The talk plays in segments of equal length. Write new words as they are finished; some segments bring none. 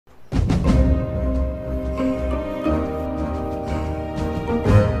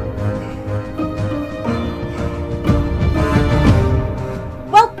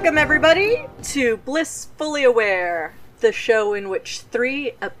Welcome, everybody, to Blissfully Aware, the show in which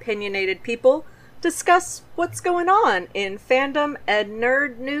three opinionated people discuss what's going on in fandom and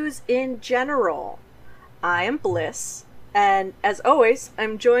nerd news in general. I am Bliss, and as always,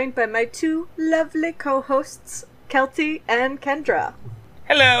 I'm joined by my two lovely co-hosts, Kelty and Kendra.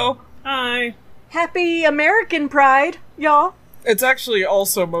 Hello. Hi. Happy American Pride, y'all. It's actually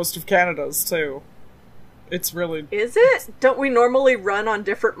also most of Canada's, too. It's really... Is it? Don't we normally run on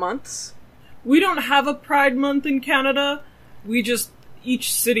different months? We don't have a Pride Month in Canada. We just...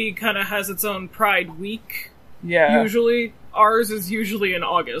 Each city kind of has its own Pride Week. Yeah. Usually. Ours is usually in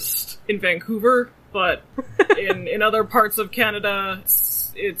August in Vancouver, but in other parts of Canada,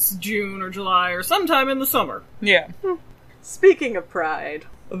 it's June or July or sometime in the summer. Yeah. Speaking of Pride...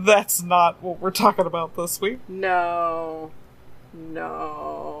 That's not what we're talking about this week. No.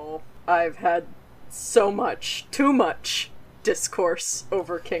 I've had so much, too much discourse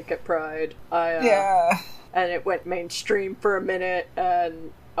over kink at Pride. Yeah. And it went mainstream for a minute,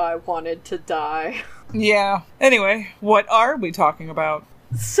 and I wanted to die. Yeah. Anyway, what are we talking about?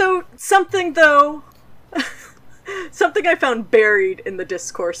 So, something I found buried in the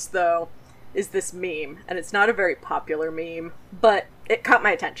discourse, though, is this meme. And it's not a very popular meme, but it caught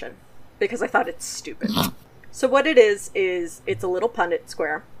my attention, because I thought it's stupid. So what it is it's a little Punnett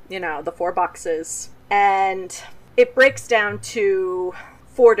square, you know, the 4 boxes, and it breaks down to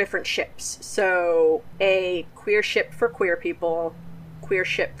 4 different ships. So, a queer ship for queer people, queer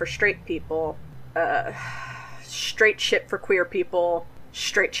ship for straight people, straight ship for queer people,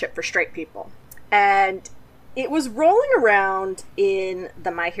 straight ship for straight people. And it was rolling around in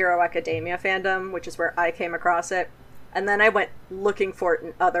the My Hero Academia fandom, which is where I came across it. And then I went looking for it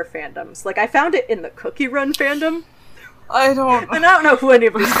in other fandoms. Like, I found it in the Cookie Run fandom. And I don't know who any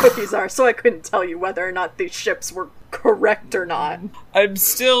of these cookies are, so I couldn't tell you whether or not these ships were correct or not. I'm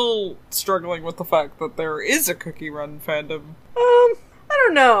still struggling with the fact that there is a Cookie Run fandom. I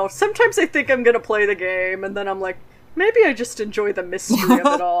don't know. Sometimes I think I'm gonna play the game, and then I'm like, maybe I just enjoy the mystery of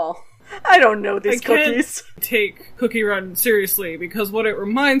it all. I don't know these cookies. Can't take Cookie Run seriously, because what it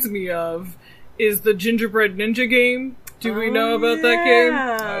reminds me of is the Gingerbread Ninja game. Do we know about that game?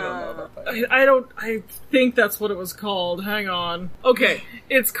 I don't know about that. I think that's what it was called. Hang on. Okay,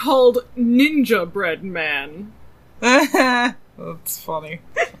 it's called Ninja Bread Man. That's funny.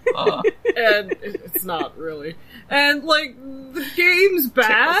 And it's not really. And, like, the game's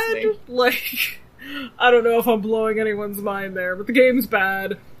bad. Like, I don't know if I'm blowing anyone's mind there, but the game's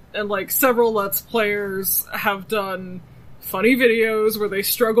bad. And, like, several Let's Players have done funny videos where they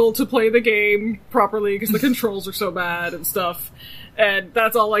struggle to play the game properly because the controls are so bad and stuff. And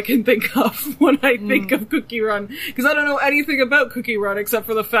that's all I can think of when I think of Cookie Run. Because I don't know anything about Cookie Run except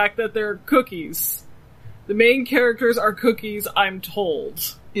for the fact that they're cookies. The main characters are cookies, I'm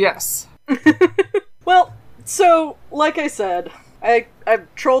told. Yes. Well, so, like I said,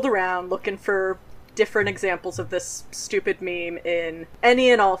 I've trolled around looking for different examples of this stupid meme in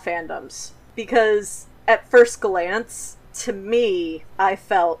any and all fandoms. Because, at first glance, to me, I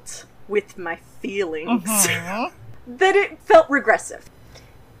felt, with my feelings, that it felt regressive.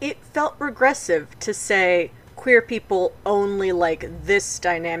 It felt regressive to say queer people only like this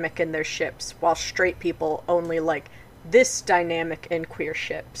dynamic in their ships, while straight people only like this dynamic in queer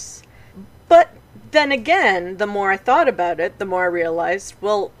ships. But then again, the more I thought about it, the more I realized,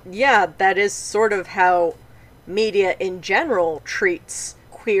 well, yeah, that is sort of how media in general treats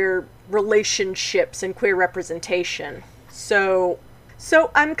queer relationships and queer representation. So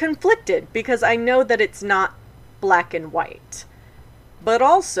I'm conflicted, because I know that it's not black and white. But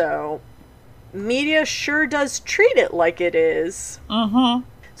also, media sure does treat it like it is.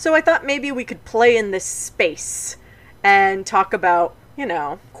 So I thought maybe we could play in this space and talk about, you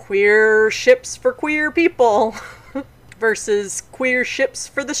know, queer ships for queer people versus queer ships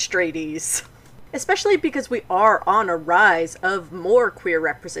for the straighties. Especially because we are on a rise of more queer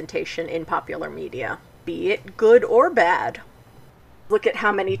representation in popular media, be it good or bad. Look at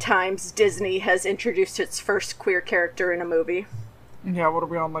how many times Disney has introduced its first queer character in a movie. Yeah, what are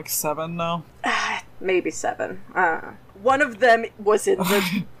we on, like 7 now? Maybe 7. One of them was in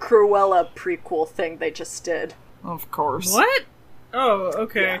the Cruella prequel thing they just did. Of course. What? Oh,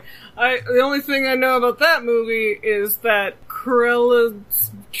 okay. Yeah. The only thing I know about that movie is that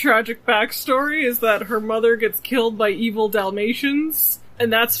Cruella's tragic backstory is that her mother gets killed by evil Dalmatians,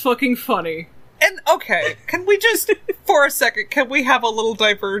 and that's fucking funny. And, okay, can we just, for a second, can we have a little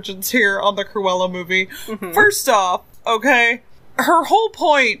divergence here on the Cruella movie? First off, okay, her whole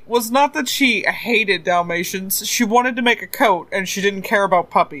point was not that she hated Dalmatians, she wanted to make a coat, and she didn't care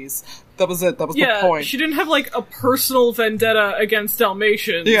about puppies. That was it. That was the point. She didn't have, like, a personal vendetta against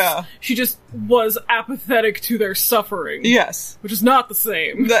Dalmatians. Yeah. She just was apathetic to their suffering. Yes. Which is not the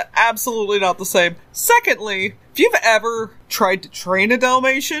same. Absolutely not the same. Secondly, if you've ever tried to train a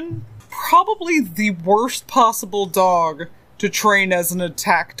Dalmatian, probably the worst possible dog to train as an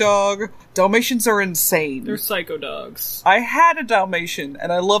attack dog. Dalmatians are insane. They're psycho dogs. I had a Dalmatian,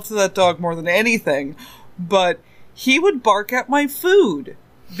 and I loved that dog more than anything, but he would bark at my food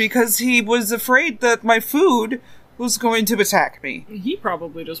because he was afraid that my food was going to attack me. He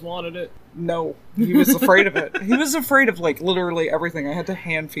probably just wanted it. No, he was afraid of it. He was afraid of, like, literally everything. I had to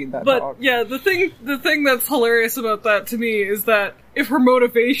hand feed that dog. But, yeah, the thing that's hilarious about that to me is that if her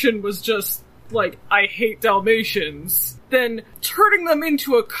motivation was just, like, I hate Dalmatians, then turning them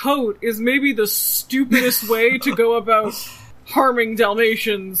into a coat is maybe the stupidest way to go about harming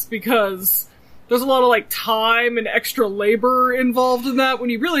Dalmatians, because there's a lot of, like, time and extra labor involved in that, when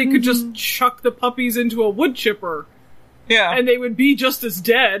you really could just chuck the puppies into a wood chipper. Yeah. And they would be just as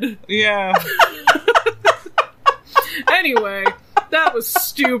dead. Yeah. Anyway, that was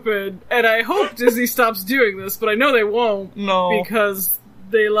stupid, and I hope Disney stops doing this, but I know they won't. No. Because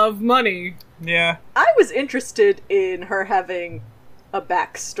they love money. Yeah. I was interested in her having a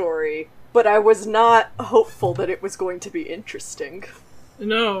backstory, but I was not hopeful that it was going to be interesting.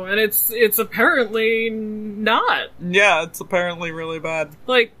 No, and it's apparently not. Yeah, it's apparently really bad.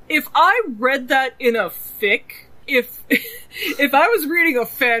 Like, if I read that in a fic, if I was reading a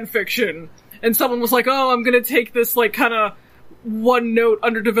fan fiction and someone was like, oh, I'm gonna take this, like, kind of one-note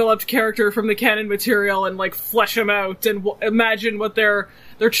underdeveloped character from the canon material and, like, flesh him out and imagine what their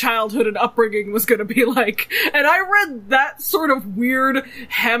childhood and upbringing was gonna be like, and I read that sort of weird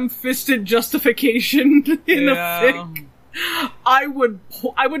ham-fisted justification in the fic, I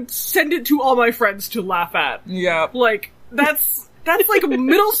would send it to all my friends to laugh at. Yeah. Like, that's like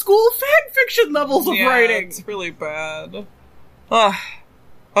middle school fanfiction levels of writing. It's really bad. I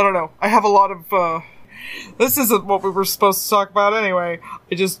don't know. I have a lot of, this isn't what we were supposed to talk about anyway.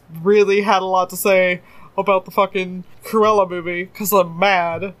 I just really had a lot to say about the fucking Cruella movie, because I'm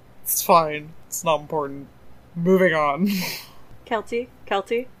mad. It's fine. It's not important. Moving on.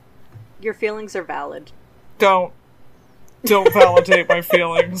 Kelty, your feelings are valid. Don't validate my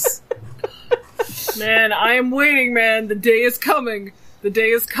feelings. Man, I am waiting, man. The day is coming. The day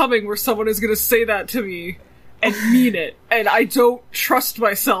is coming where someone is going to say that to me and mean it. And I don't trust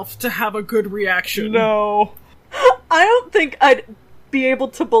myself to have a good reaction. No. I don't think I'd be able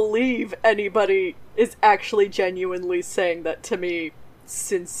to believe anybody is actually genuinely saying that to me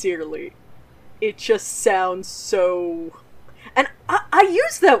sincerely. It just sounds so... And I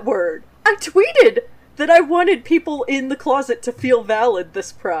use that word. I tweeted that I wanted people in the closet to feel valid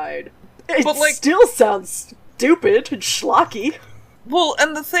this Pride. It still sounds stupid and schlocky. Well,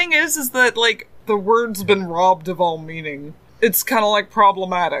 and the thing is that, like, the word's been robbed of all meaning. It's kind of like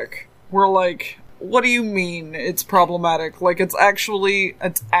problematic. We're like, what do you mean it's problematic? Like, it's actually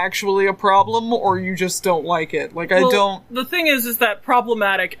a problem, or you just don't like it? Like, I don't... The thing is that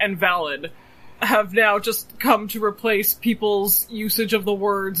problematic and valid have now just come to replace people's usage of the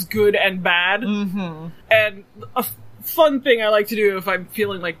words good and bad. Mm-hmm. And a fun thing I like to do if I'm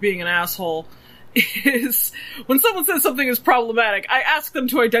feeling like being an asshole is when someone says something is problematic, I ask them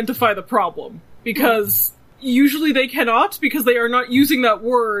to identify the problem. Because usually they cannot, because they are not using that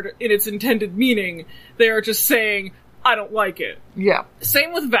word in its intended meaning. They are just saying, I don't like it. Yeah.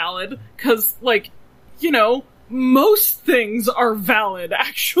 Same with valid, because, like, you know, most things are valid,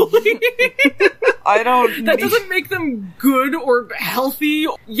 actually. That doesn't make them good or healthy.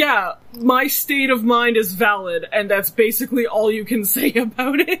 Yeah, my state of mind is valid, and that's basically all you can say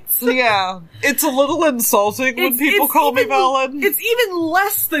about it. Yeah, it's a little insulting when people call me valid. It's even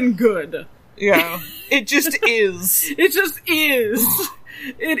less than good. Yeah, it just is. It just is.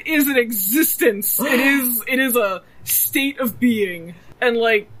 It is an existence. It is a state of being. And,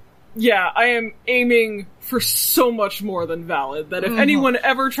 like, yeah, I am aiming for so much more than valid, that if anyone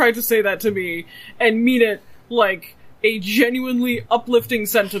ever tried to say that to me and mean it like a genuinely uplifting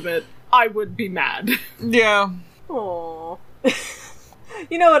sentiment, I would be mad. Yeah. Aww.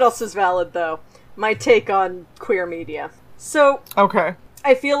 You know what else is valid, though? My take on queer media. So, okay,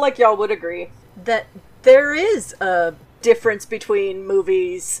 I feel like y'all would agree that there is a difference between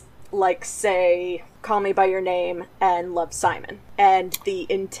movies like, say, Call Me By Your Name and Love, Simon, and the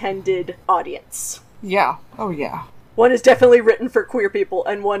intended audience. Yeah. Oh, yeah. One is definitely written for queer people,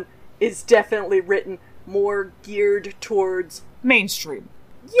 and one is definitely written more geared towards... mainstream.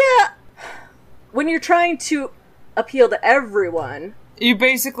 Yeah. When you're trying to appeal to everyone... you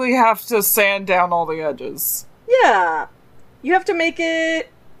basically have to sand down all the edges. Yeah. You have to make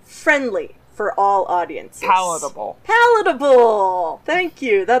it friendly for all audiences. Palatable. Palatable! Thank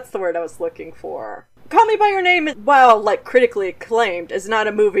you, that's the word I was looking for. Call Me By Your Name, while, like, critically acclaimed, is not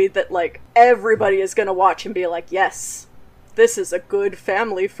a movie that, like, everybody is gonna watch and be like, yes, this is a good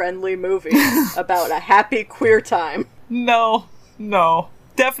family-friendly movie about a happy queer time. No.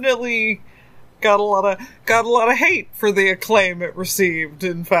 Definitely got a lot of hate for the acclaim it received,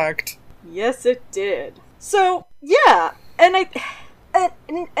 in fact. Yes, it did. So, yeah, and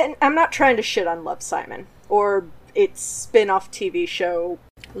I'm not trying to shit on Love, Simon, or its spin-off TV show,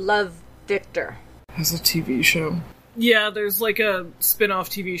 Love, Victor. As a TV show. Yeah, there's like a spin-off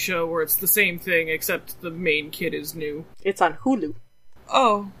TV show where it's the same thing, except the main kid is new. It's on Hulu.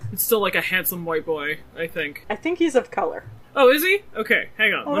 Oh. It's still like a handsome white boy, I think. I think he's of color. Oh, is he? Okay,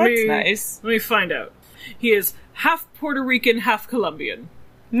 hang on. That's nice. Let me find out. He is half Puerto Rican, half Colombian.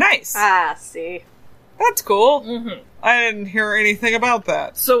 Nice. Ah, see. That's cool. Mm-hmm. I didn't hear anything about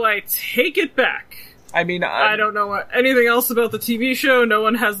that. So I take it back. I mean, I don't know anything else about the TV show. No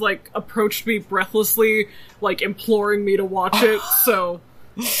one has, like, approached me breathlessly, like, imploring me to watch it, so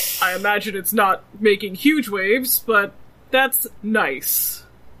I imagine it's not making huge waves, but that's nice.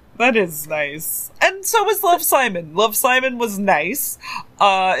 That is nice. And so was Love, Simon. Love, Simon was nice.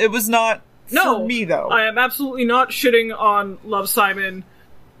 It was not for me, though. I am absolutely not shitting on Love, Simon.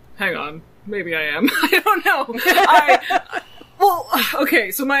 Hang on. Maybe I am. I don't know. Well,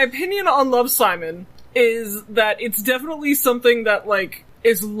 okay, so my opinion on Love, Simon is that it's definitely something that, like,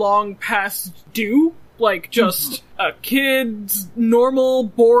 is long past due. Like, just a kid's normal,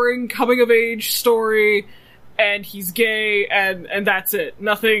 boring, coming-of-age story, and he's gay, and that's it.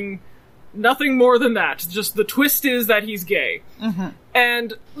 Nothing more than that. Just the twist is that he's gay. Mm-hmm.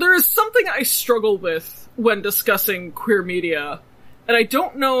 And there is something I struggle with when discussing queer media, and I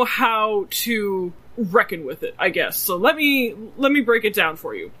don't know how to reckon with it, I guess. So let me break it down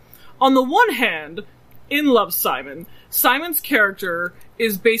for you. On the one hand, in Love, Simon, Simon's character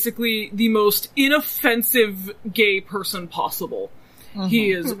is basically the most inoffensive gay person possible. Mm-hmm.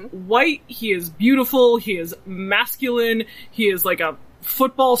 He is white, he is beautiful, he is masculine, he is like a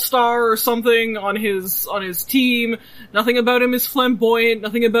football star or something on his team. Nothing about him is flamboyant,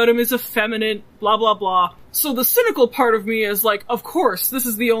 nothing about him is effeminate, blah blah blah. So the cynical part of me is like, of course, this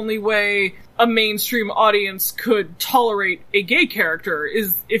is the only way a mainstream audience could tolerate a gay character,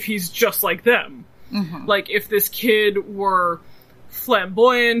 is if he's just like them. Mm-hmm. Like, if this kid were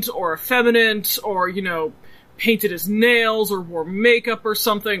flamboyant or effeminate or, you know, painted his nails or wore makeup or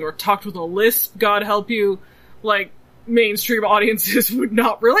something or talked with a lisp, God help you, like, mainstream audiences would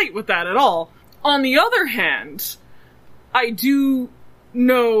not relate with that at all. On the other hand, I do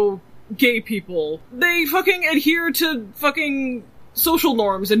know gay people. They fucking adhere to fucking social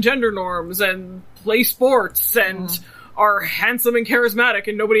norms and gender norms and play sports and are handsome and charismatic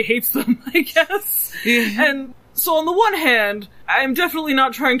and nobody hates them, I guess. Yeah. And so on the one hand, I'm definitely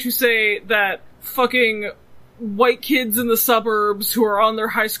not trying to say that fucking white kids in the suburbs who are on their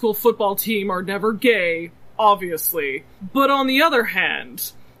high school football team are never gay, obviously. But on the other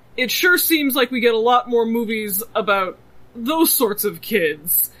hand, it sure seems like we get a lot more movies about those sorts of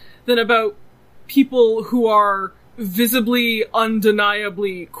kids than about people who are visibly,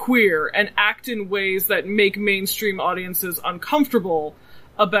 undeniably queer and act in ways that make mainstream audiences uncomfortable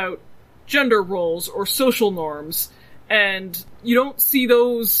about gender roles or social norms. And you don't see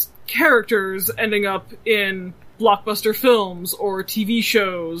those characters ending up in blockbuster films or TV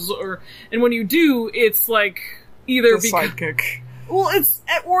shows, and when you do, it's like either sidekick. Well,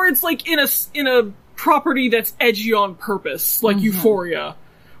 it's like in a property that's edgy on purpose, like Euphoria,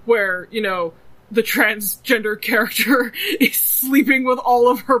 where, you know, the transgender character is sleeping with all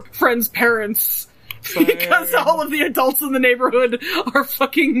of her friends' parents because all of the adults in the neighborhood are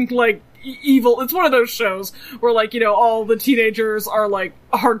fucking, like, evil. It's one of those shows where, like, you know, all the teenagers are, like,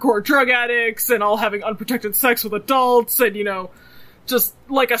 hardcore drug addicts and all having unprotected sex with adults and, you know, just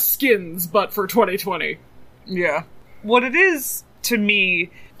like a Skins, but for 2020. Yeah. What it is, to me,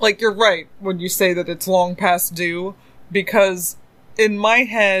 like, you're right when you say that it's long past due, because in my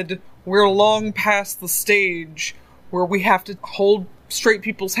head, we're long past the stage where we have to hold straight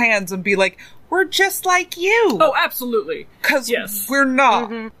people's hands and be like, we're just like you. Oh, absolutely. Because we're not.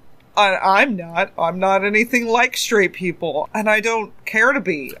 Mm-hmm. I'm not anything like straight people, and I don't care to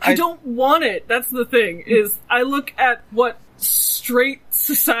be. I don't want it. That's the thing, is I look at what straight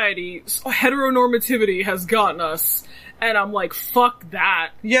society, heteronormativity has gotten us, and I'm like, fuck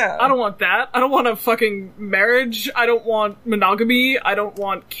that. Yeah. I don't want that. I don't want a fucking marriage. I don't want monogamy. I don't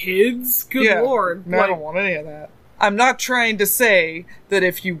want kids. Good lord. No, I don't want any of that. I'm not trying to say that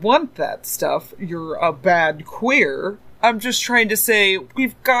if you want that stuff, you're a bad queer. I'm just trying to say,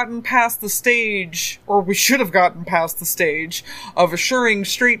 we've gotten past the stage, or we should have gotten past the stage, of assuring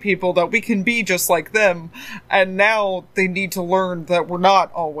straight people that we can be just like them, and now they need to learn that we're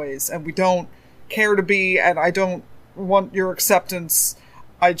not always, and we don't care to be, and I don't want your acceptance,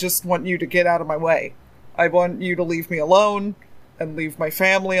 I just want you to get out of my way. I want you to leave me alone, and leave my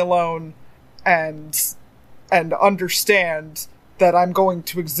family alone, and understand that I'm going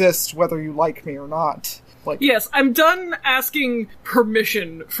to exist whether you like me or not. Like, yes, I'm done asking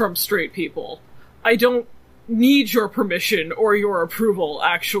permission from straight people. I don't need your permission or your approval,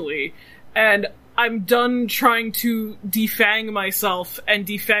 actually. And I'm done trying to defang myself and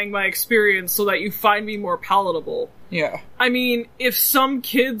defang my experience so that you find me more palatable. yeah. I mean, if some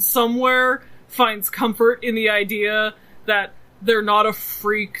kid somewhere finds comfort in the idea that they're not a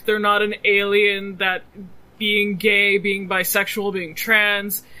freak, they're not an alien, that being gay, being bisexual, being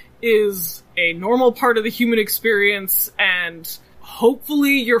trans is a normal part of the human experience, and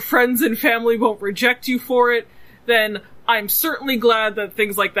hopefully your friends and family won't reject you for it, then I'm certainly glad that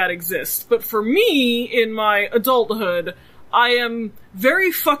things like that exist. But for me, in my adulthood, I am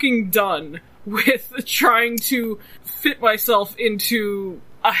very fucking done with trying to fit myself into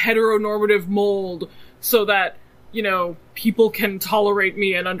a heteronormative mold so that, you know, people can tolerate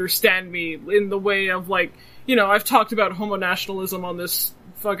me and understand me in the way of, like, you know, I've talked about homonationalism on this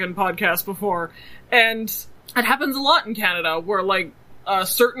fucking podcast before, and it happens a lot in Canada, where, like, a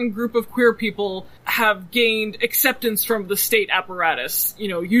certain group of queer people have gained acceptance from the state apparatus, you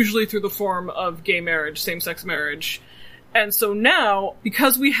know, usually through the form of gay marriage, same-sex marriage. And so now,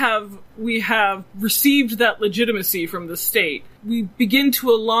 because we have received that legitimacy from the state, we begin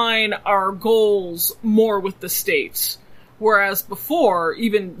to align our goals more with the state. Whereas before,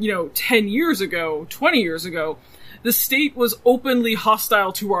 even, you know, 10 years ago, 20 years ago, the state was openly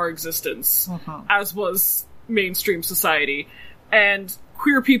hostile to our existence, as was mainstream society. And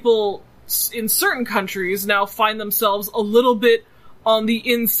queer people in certain countries now find themselves a little bit on the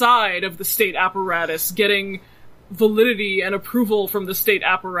inside of the state apparatus, getting validity and approval from the state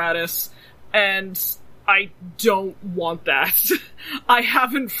apparatus, and I don't want that. I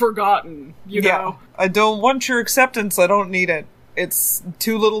haven't forgotten, you know? I don't want your acceptance, I don't need it. It's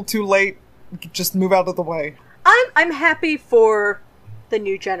too little, too late, just move out of the way. I'm happy for the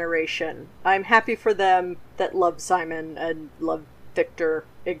new generation. I'm happy for them that Love Simon and Love Victor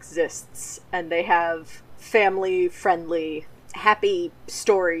exists, and they have family-friendly, happy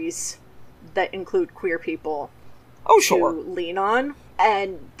stories that include queer people. Oh, sure. To lean on.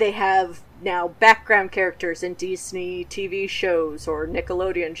 And they have now background characters in Disney TV shows or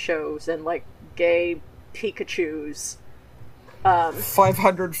Nickelodeon shows, and, like, gay Pikachus.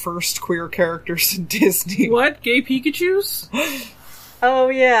 500 first queer characters in Disney. What? Gay Pikachus? Oh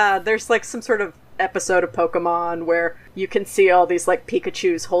yeah, there's like some sort of episode of Pokemon where you can see all these like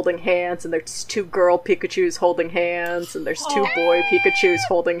Pikachus holding hands, and there's 2 girl Pikachus holding hands, and there's 2 boy Pikachus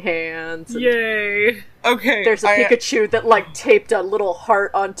holding hands. And yay. Okay. there's a Pikachu that like taped a little heart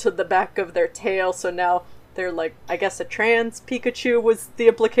onto the back of their tail, so now they're like, I guess a trans Pikachu was the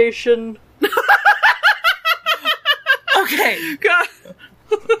implication. Okay. God.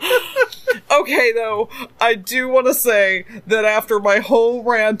 Okay, though, I do want to say that after my whole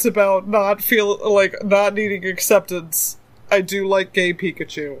rant about not needing acceptance, I do like gay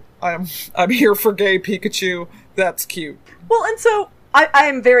Pikachu. I'm here for gay Pikachu. That's cute. Well, and so I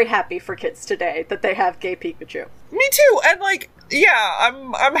am very happy for kids today that they have gay Pikachu. Me too. And like, yeah,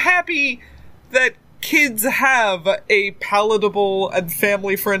 I'm happy that kids have a palatable and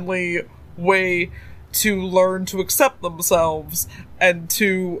family-friendly way to learn to accept themselves and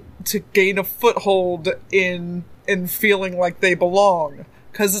to gain a foothold in feeling like they belong.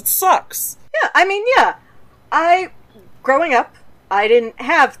 'Cause it sucks. Yeah, I mean, yeah. Growing up, I didn't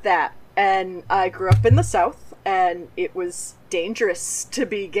have that. And I grew up in the South, and it was dangerous to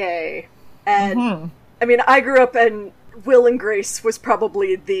be gay. And, I mean, I grew up, and Will and Grace was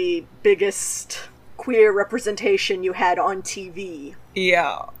probably the biggest queer representation you had on TV.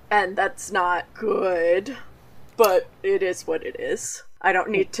 Yeah. And that's not good, but it is what it is. I don't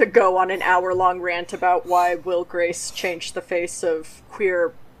need to go on an hour-long rant about why Will Grace changed the face of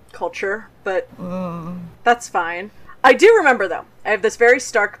queer culture, but that's fine. I do remember, though, I have this very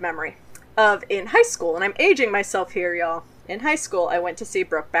stark memory of in high school, and I'm aging myself here, y'all. In high school, I went to see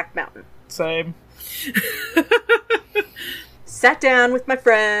Brokeback Mountain. Same. Sat down with my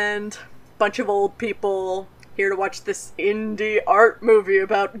friend, bunch of old people, here to watch this indie art movie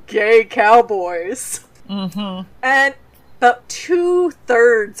about gay cowboys. And about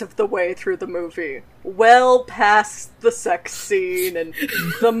 2/3 of the way through the movie, well past the sex scene and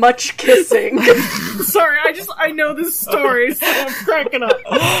the much kissing. Sorry, I know this story, so I'm cracking up.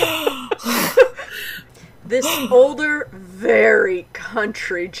 This older, very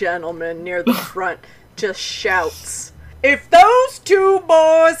country gentleman near the front just shouts, "If those two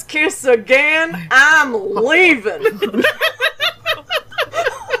boys kiss again, I'm leaving."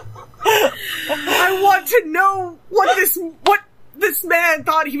 I want to know what this man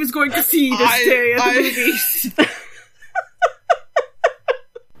thought he was going to see this day at the movies.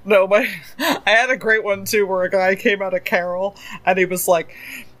 No, but I had a great one too where a guy came out of Carol and he was like,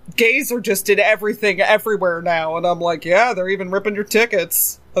 gays are just in everything everywhere now. And I'm like, yeah, they're even ripping your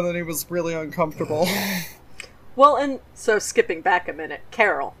tickets. And then he was really uncomfortable. Well, and so skipping back a minute,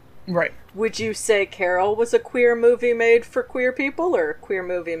 Carol. Right. Would you say Carol was a queer movie made for queer people or a queer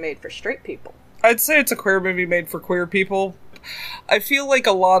movie made for straight people? I'd say it's a queer movie made for queer people. I feel like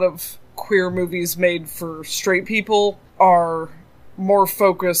a lot of queer movies made for straight people are more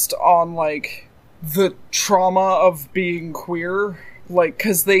focused on, like, the trauma of being queer. Like,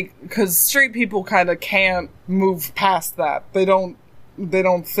 cause straight people kinda can't move past that. They don't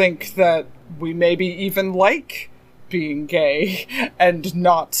think that we maybe even like being gay and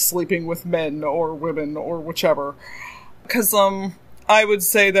not sleeping with men or women or whichever. Cause, I would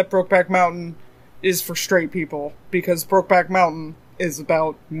say that Brokeback Mountain is for straight people, because Brokeback Mountain is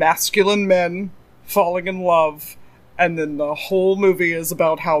about masculine men falling in love, and then the whole movie is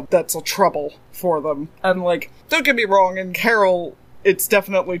about how that's a trouble for them. And, like, don't get me wrong, in Carol, it's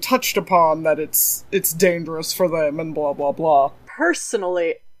definitely touched upon that it's dangerous for them and blah blah blah.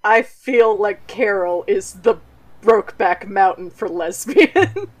 Personally, I feel like Carol is the Brokeback Mountain for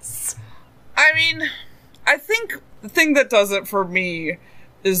lesbians. I mean, I think the thing that does it for me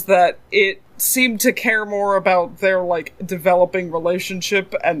is that it seemed to care more about their, like, developing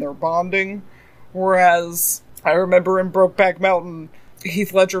relationship and their bonding, whereas I remember in Brokeback Mountain,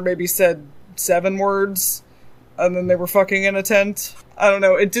 Heath Ledger maybe said 7 words, and then they were fucking in a tent. I don't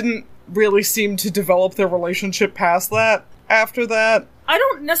know, it didn't really seem to develop their relationship past that, after that. I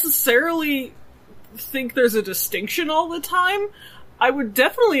don't necessarily think there's a distinction all the time. I would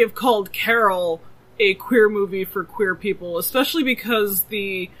definitely have called Carol a queer movie for queer people, especially because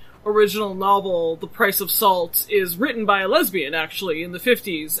the original novel, The Price of Salt, is written by a lesbian, actually, in the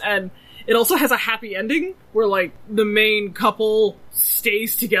 50s, and it also has a happy ending, where, like, the main couple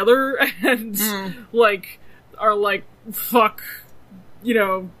stays together and, like, are like, fuck, you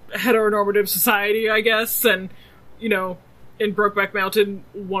know, heteronormative society, I guess, and, you know, in Brokeback Mountain,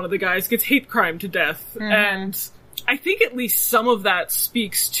 one of the guys gets hate crime to death, and I think at least some of that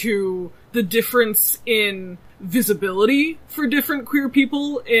speaks to the difference in visibility for different queer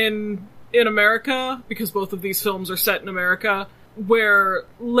people in America, because both of these films are set in America, where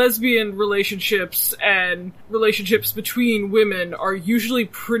lesbian relationships and relationships between women are usually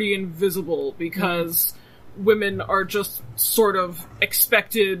pretty invisible, because women are just sort of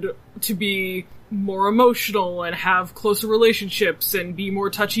expected to be more emotional and have closer relationships and be more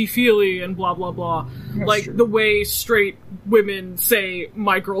touchy-feely and blah blah blah. That's like true. The way straight women say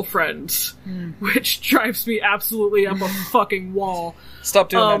 "my girlfriend," which drives me absolutely up a fucking wall. Stop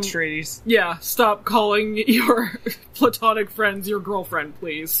doing that, straighties. Yeah, stop calling your platonic friends your girlfriend,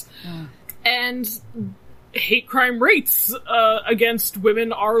 please. And hate crime rates against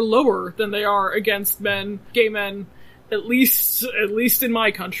women are lower than they are against men, gay men. At least in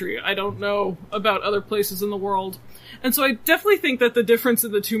my country. I don't know about other places in the world. And so I definitely think that the difference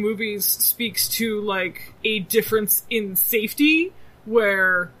in the two movies speaks to, like, a difference in safety,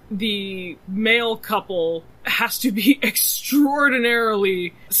 where the male couple has to be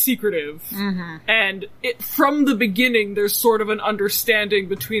extraordinarily secretive. And from the beginning, there's sort of an understanding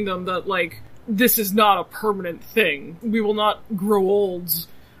between them that, like, this is not a permanent thing. We will not grow old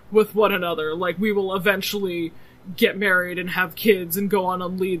with one another. Like, we will eventually get married and have kids and go on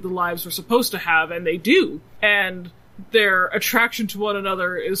and lead the lives we're supposed to have, and they do. And their attraction to one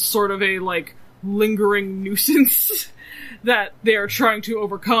another is sort of a, like, lingering nuisance that they're trying to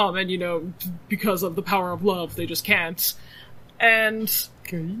overcome, and, you know, because of the power of love, they just can't. And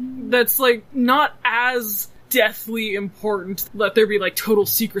that's, like, not as deathly important that there be, like, total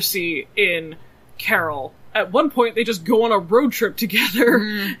secrecy in Carol. At one point, they just go on a road trip together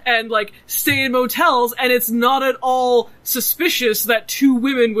and, like, stay in motels, and it's not at all suspicious that two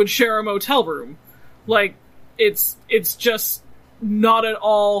women would share a motel room. Like, it's just not at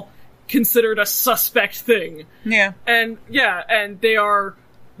all considered a suspect thing. Yeah. And they are,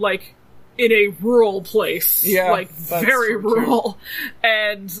 like, in a rural place. Yeah. Like, very rural.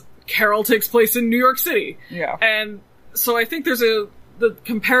 And Carol takes place in New York City. Yeah. And so I think the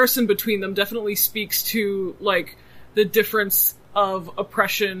comparison between them definitely speaks to, like, the difference of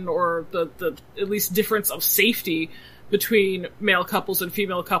oppression, or the at least difference of safety between male couples and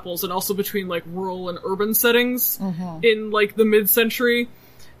female couples, and also between, like, rural and urban settings in, like, the mid-century.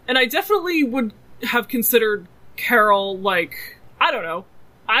 And I definitely would have considered Carol, like, I don't know,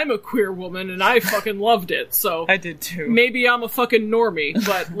 I'm a queer woman and I fucking loved it, so... I did too. Maybe I'm a fucking normie,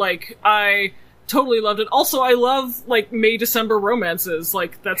 but, like, I totally loved it. Also, I love, like, May-December romances.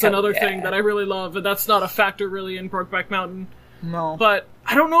 Like, that's another thing that I really love, and that's not a factor, really, in Brokeback Mountain. No. But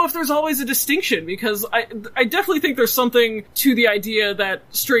I don't know if there's always a distinction, because I definitely think there's something to the idea that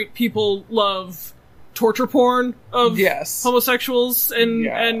straight people love torture porn of homosexuals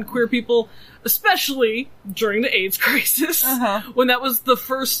and queer people, especially during the AIDS crisis, when that was the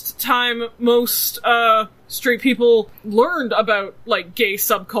first time most straight people learned about, like, gay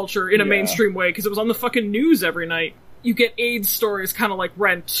subculture in a mainstream way, because it was on the fucking news every night. You get AIDS stories kind of like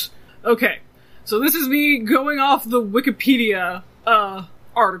Rent. Okay. So this is me going off the Wikipedia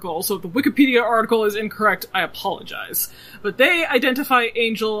article. So if the Wikipedia article is incorrect, I apologize. But they identify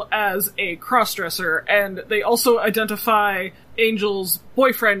Angel as a crossdresser, and they also identify Angel's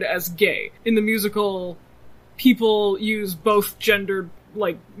boyfriend as gay. In the musical, people use both gendered,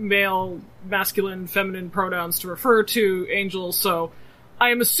 like, male, masculine, feminine pronouns to refer to Angel, so I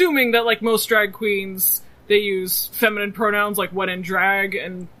am assuming that, like most drag queens, they use feminine pronouns, like, when in drag,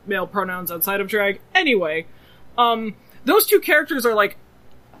 and male pronouns outside of drag. Anyway, those two characters are, like,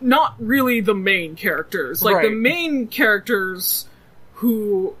 not really the main characters. Like, the main characters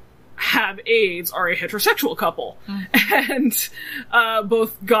who have AIDS are a heterosexual couple. And,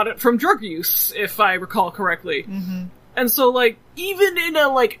 both got it from drug use, if I recall correctly. And so, like, even in a,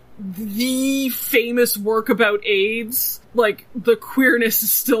 like, the famous work about AIDS, like, the queerness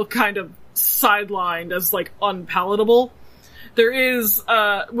is still kind of sidelined as, like, unpalatable. There is,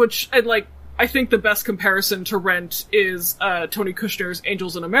 I think the best comparison to Rent is, Tony Kushner's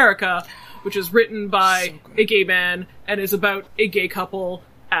Angels in America, which is written by a gay man and is about a gay couple,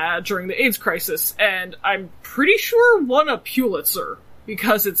 during the AIDS crisis. And I'm pretty sure won a Pulitzer,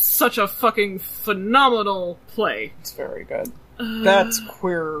 because it's such a fucking phenomenal play. It's very good. That's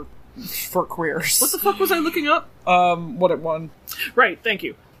queer for queers. What the fuck was I looking up? What it won. Right, thank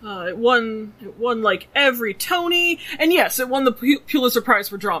you. It won, like, every Tony, and yes, it won the Pulitzer Prize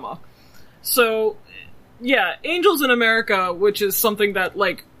for Drama. So, yeah, Angels in America, which is something that,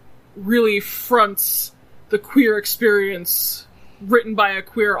 like, really fronts the queer experience written by a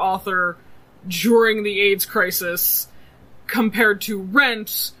queer author during the AIDS crisis, compared to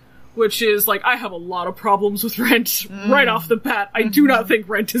Rent, which is, like, I have a lot of problems with Rent right off the bat. I do not think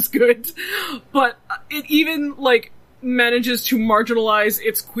Rent is good. But it even, like, manages to marginalize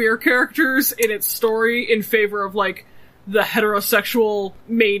its queer characters in its story in favor of, like, the heterosexual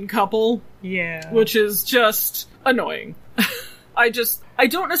main couple. Yeah. Which is just annoying. I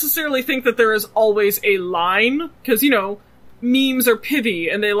don't necessarily think that there is always a line, because, you know, memes are pithy,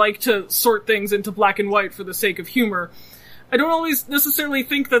 and they like to sort things into black and white for the sake of humor. I don't always necessarily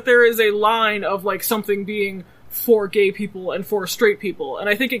think that there is a line of, like, something being for gay people and for straight people. And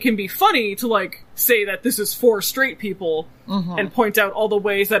I think it can be funny to, like, say that this is for straight people, and point out all the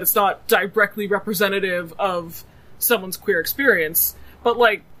ways that it's not directly representative of someone's queer experience. But,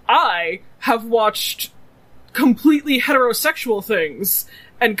 like, I have watched completely heterosexual things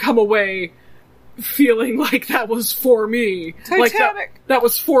and come away feeling like that was for me. Titanic! Like that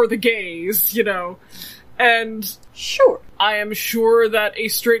was for the gays, you know? And sure, I am sure that a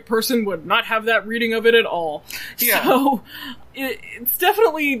straight person would not have that reading of it at all. Yeah. So, it's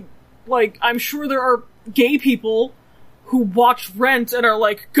definitely, like, I'm sure there are gay people who watch Rent and are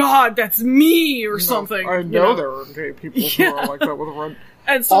like, God, that's me, or something. I know there are gay people who are like that with Rent.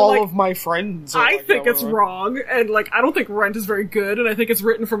 And so, all like, of my friends are I like think that it's with wrong, and, like, I don't think Rent is very good, and I think it's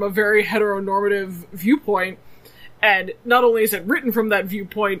written from a very heteronormative viewpoint. And not only is it written from that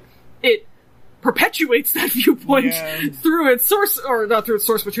viewpoint, it perpetuates that viewpoint through its source, or not through its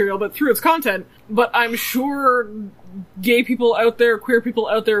source material, but through its content. But I'm sure gay people out there, queer people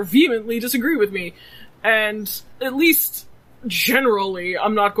out there vehemently disagree with me. And at least generally,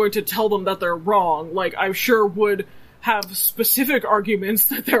 I'm not going to tell them that they're wrong. Like, I sure would have specific arguments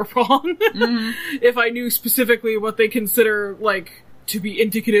that they're wrong if I knew specifically what they consider, like, to be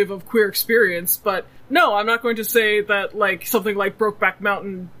indicative of queer experience. But no, I'm not going to say that, like, something like Brokeback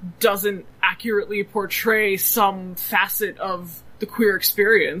Mountain doesn't accurately portray some facet of the queer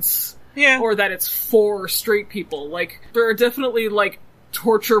experience. Yeah. Or that it's for straight people. Like, there are definitely, like,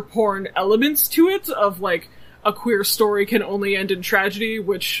 torture porn elements to it, of, like, a queer story can only end in tragedy,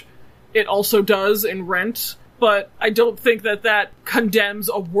 which it also does in Rent. but I don't think that condemns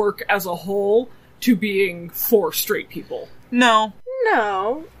a work as a whole to being for straight people. No.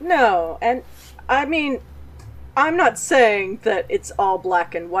 No. And, I mean, I'm not saying that it's all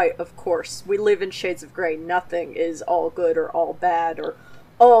black and white, of course. We live in shades of gray. Nothing is all good or all bad or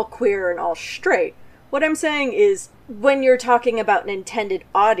all queer and all straight. What I'm saying is, when you're talking about an intended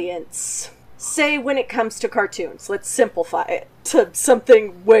audience, say when it comes to cartoons, let's simplify it to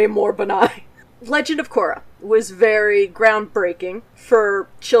something way more benign. Legend of Korra was very groundbreaking for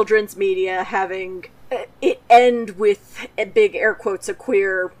children's media, having it end with, big air quotes, a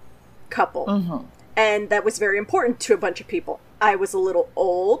queer couple. Mm-hmm. And that was very important to a bunch of people. I was a little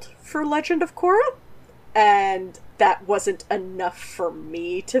old for Legend of Korra, and that wasn't enough for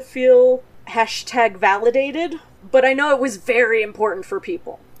me to feel #validated, but I know it was very important for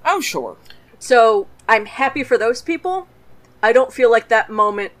people. Oh, sure. So, I'm happy for those people. I don't feel like that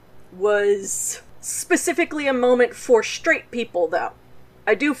moment was specifically a moment for straight people, though.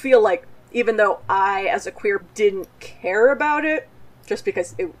 I do feel like, even though I, as a queer, didn't care about it, just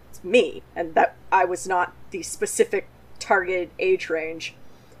because it was me, and that I was not the specific targeted age range,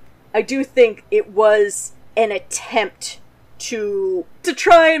 I do think it was an attempt to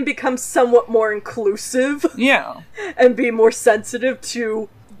try and become somewhat more inclusive. Yeah. And be more sensitive to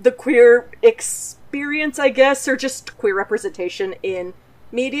the queer experience, I guess, or just queer representation in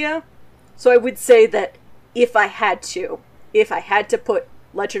media. So I would say that if I had to put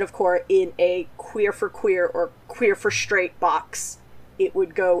Legend of Korra in a queer for queer or queer for straight box, it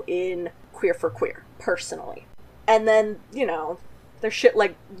would go in queer for queer, personally. And then, there's shit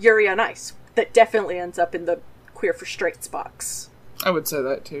like Yuri on Ice that definitely ends up in the queer for straights box. I would say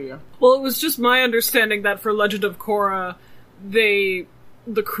that too, yeah. Well, it was just my understanding that for Legend of Korra, the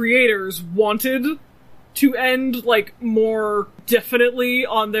creators wanted to end, more definitely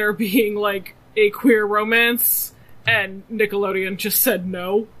on there being, a queer romance, and Nickelodeon just said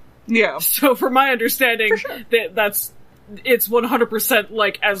no. Yeah. So for my understanding, sure. It's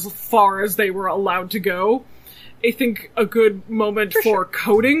 100%, as far as they were allowed to go. I think a good moment for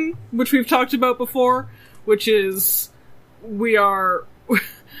coding, which we've talked about before, which is we are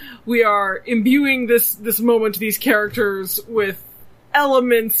imbuing this moment, these characters with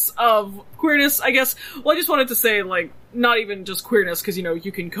elements of queerness, I guess. Well, I just wanted to say, not even just queerness, because,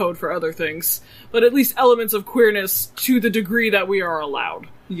 you can code for other things, but at least elements of queerness to the degree that we are allowed.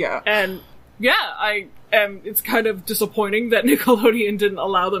 Yeah. And, yeah, it's kind of disappointing that Nickelodeon didn't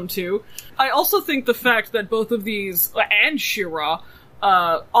allow them to. I also think the fact that both of these, and She-Ra,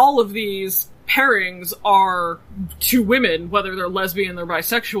 all of these pairings are two women, whether they're lesbian or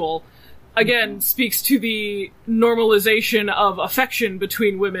bisexual, again, speaks to the normalization of affection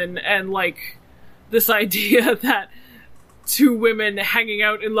between women and, this idea that two women hanging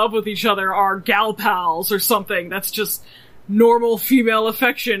out in love with each other are gal pals or something. That's just normal female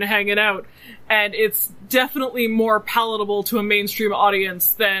affection hanging out. And it's definitely more palatable to a mainstream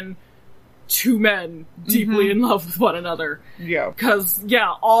audience than two men deeply in love with one another. Yeah. Because,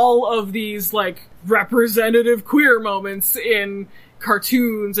 all of these, representative queer moments in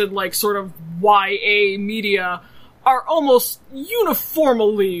cartoons and, sort of YA media are almost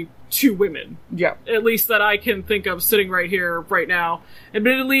uniformly two women. Yeah. At least that I can think of sitting right here, right now.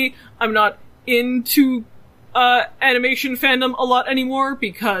 Admittedly, I'm not into animation fandom a lot anymore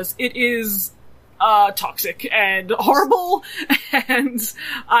because it is toxic and horrible, and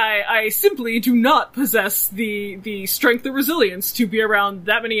I simply do not possess the strength or resilience to be around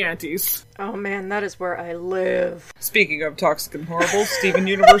that many aunties. Oh man, that is where I live. Speaking of toxic and horrible, Steven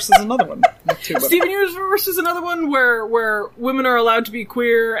Universe is another one. Steven Universe is another one where women are allowed to be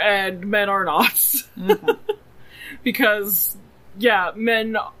queer and men are not. Because,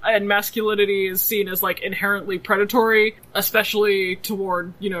 men and masculinity is seen as, inherently predatory, especially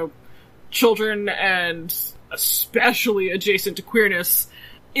toward, children and especially adjacent to queerness.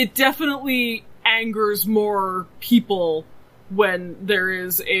 It definitely angers more people when there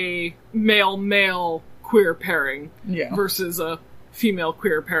is a male-male queer pairing versus a female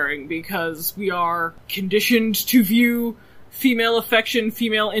queer pairing, because we are conditioned to view female affection,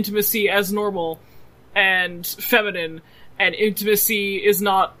 female intimacy as normal and feminine, and intimacy is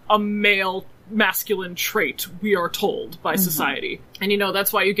not a male masculine trait, we are told by society. And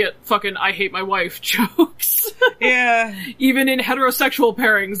that's why you get fucking I hate my wife jokes. Yeah. Even in heterosexual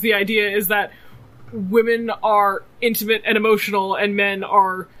pairings, the idea is that women are intimate and emotional and men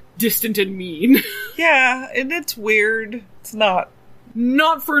are distant and mean. Yeah, and it's weird. It's not.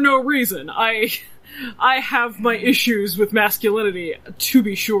 Not for no reason. I have my issues with masculinity, to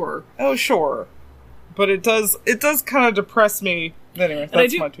be sure. Oh, sure. But it does kind of depress me Anyway,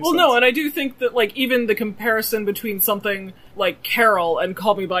 that's my 2 cents. And I do think that, like, even the comparison between something like Carol and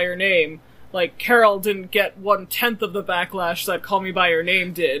Call Me By Your Name, like, Carol didn't get 1/10 of the backlash that Call Me By Your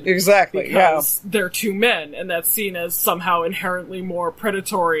Name did. Exactly, because they're two men, and that's seen as somehow inherently more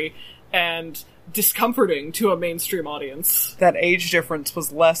predatory and discomforting to a mainstream audience. That age difference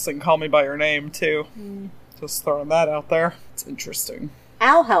was less in Call Me By Your Name, too. Just throwing that out there. It's interesting.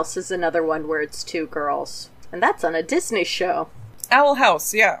 Owl House is another one where it's 2 girls. And that's on a Disney show. Owl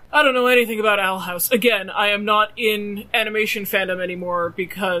House, yeah. I don't know anything about Owl House. Again, I am not in animation fandom anymore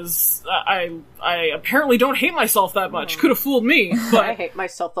because I apparently don't hate myself that much. Could have fooled me, but I hate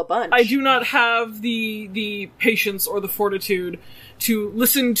myself a bunch. I do not have the patience or the fortitude to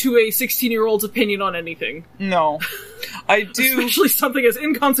listen to a 16-year-old's opinion on anything. No. I do... Especially something as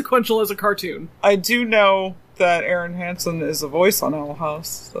inconsequential as a cartoon. I do know that Aaron Hansen is a voice on Owl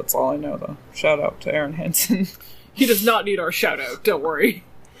House. That's all I know, though. Shout out to Aaron Hansen. He does not need our shout-out, don't worry.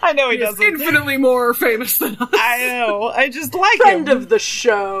 I know he He's doesn't. infinitely more famous than us. I know. I just like Friend him. of the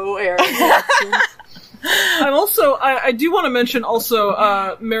show, Aaron Hansen. I'm also, I do want to mention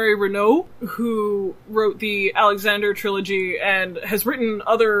also Mary Renault, who wrote the Alexander trilogy and has written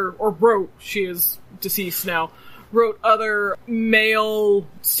she is deceased now, wrote other male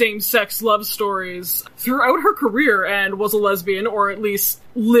same-sex love stories throughout her career and was a lesbian, or at least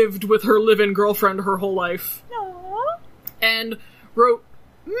lived with her live-in girlfriend her whole life. Aww. And wrote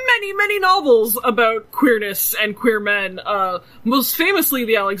many, many novels about queerness and queer men, most famously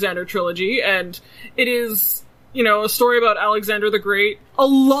the Alexander trilogy, and it is, a story about Alexander the Great. A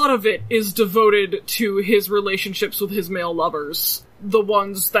lot of it is devoted to his relationships with his male lovers. The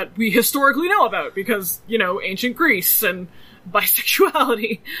ones that we historically know about, because, ancient Greece and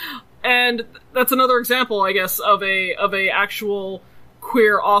bisexuality. And that's another example, I guess, of a actual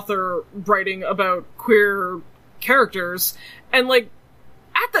queer author writing about queer characters. And,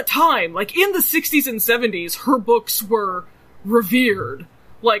 at the time, in the 60s and 70s, her books were revered.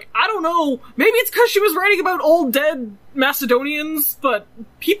 I don't know, maybe it's because she was writing about old dead Macedonians, but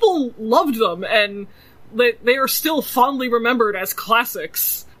people loved them, and they are still fondly remembered as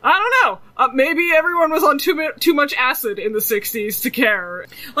classics. I don't know. Maybe everyone was on too much acid in the 60s to care.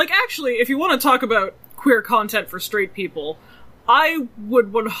 Actually, if you want to talk about queer content for straight people, I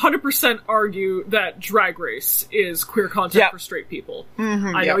would 100% argue that Drag Race is queer content for straight people.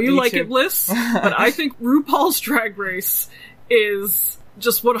 Mm-hmm, I know you like too. it, Bliss, but I think RuPaul's Drag Race is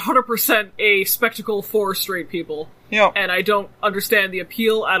just 100% a spectacle for straight people. Yeah. And I don't understand the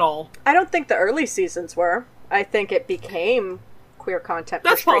appeal at all. I don't think the early seasons were. I think it became queer content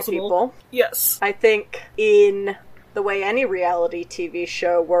for straight people. Yes. I think in the way any reality TV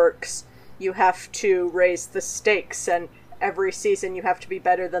show works, you have to raise the stakes, and every season you have to be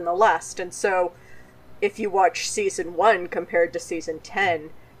better than the last. And so, if you watch season 1 compared to season 10,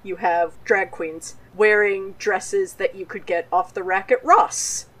 you have drag queens wearing dresses that you could get off the rack at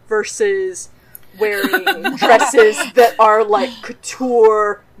Ross, versus wearing dresses that are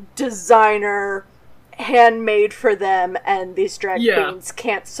couture, designer, handmade for them, and these drag queens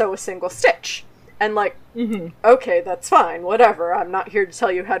can't sew a single stitch. And okay, that's fine, whatever, I'm not here to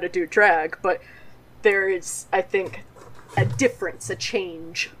tell you how to do drag, but there is, I think, a difference, a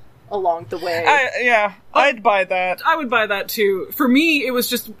change along the way. I'd buy that. I would buy that too. For me, it was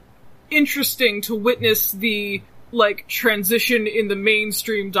just interesting to witness the, transition in the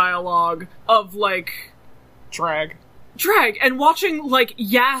mainstream dialogue of, Drag. And watching,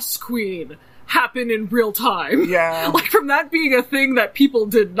 Yas Queen happen in real time. Yeah. From that being a thing that people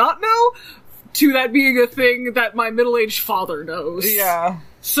did not know, to that being a thing that my middle-aged father knows. Yeah.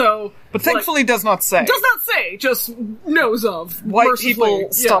 So... But thankfully does not say. Does not say, just knows of. White people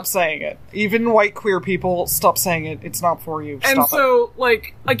stop saying it. Even white queer people stop saying it. It's not for you. And stop so,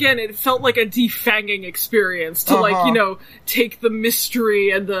 again, it felt like a defanging experience to, take the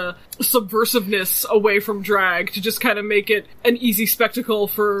mystery and the subversiveness away from drag to just kind of make it an easy spectacle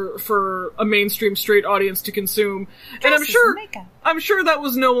for a mainstream straight audience to consume. And I'm sure that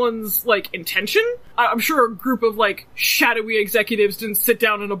was no one's, intention. I'm sure a group of, shadowy executives didn't sit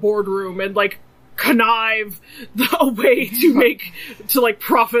down in a boardroom and connive a way to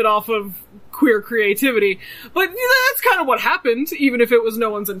profit off of queer creativity. But that's kind of what happened, even if it was no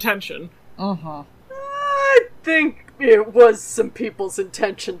one's intention. Uh-huh. I think it was some people's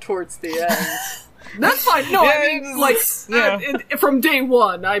intention towards the end. That's fine. No, from day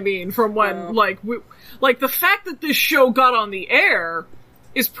one, from when, the fact that this show got on the air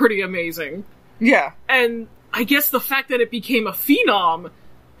is pretty amazing. Yeah. And I guess the fact that it became a phenom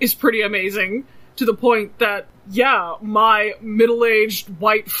is pretty amazing, to the point that, my middle-aged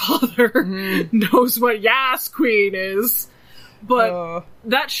white father knows what Yas Queen is. But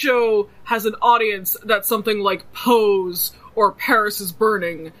that show has an audience that something like Pose or Paris is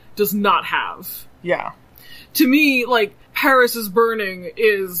Burning does not have. Yeah. To me, like, Paris is Burning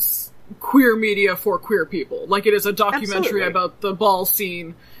is queer media for queer people. Like, it is a documentary Absolutely. about the ball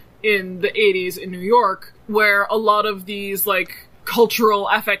scene in the 80s in New York, where a lot of these, like, cultural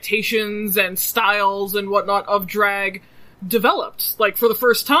affectations and styles and whatnot of drag developed, like, for the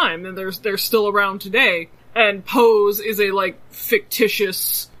first time, and they're still around today. And Pose is a, like,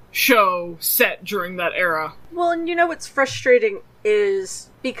 fictitious show set during that era. Well, and you know what's frustrating is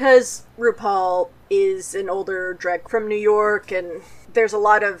because RuPaul is an older drag from New York, and there's a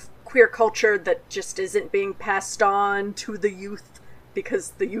lot of queer culture that just isn't being passed on to the youth because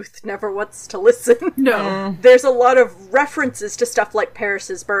the youth never wants to listen. No. There's a lot of references to stuff like Paris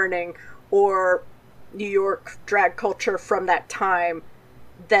is Burning or New York drag culture from that time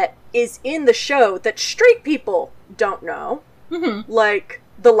that is in the show that straight people don't know. Mm-hmm. Like,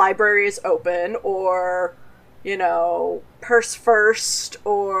 the library is open, or, you know, purse first,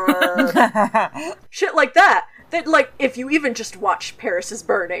 or shit like that. That, like, if you even just watch Paris is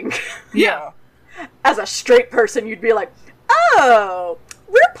Burning, Yeah. as a straight person, you'd be like, oh,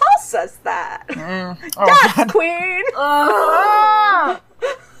 RuPaul says that. Oh, Yes, God. queen!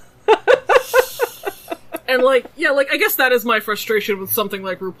 And, like, yeah, like, I guess that is my frustration with something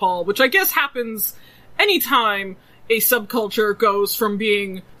like RuPaul, which I guess happens anytime a subculture goes from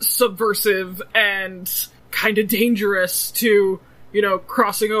being subversive and kind of dangerous to, you know,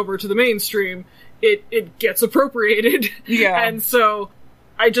 crossing over to the mainstream. It gets appropriated. Yeah. And so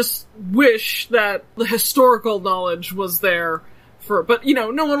I just wish that the historical knowledge was there for, but, you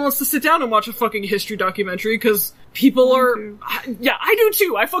know, no one wants to sit down and watch a fucking history documentary because people are, yeah, I do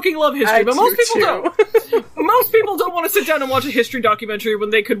too. I fucking love history, but most people don't. Most people don't want to sit down and watch a history documentary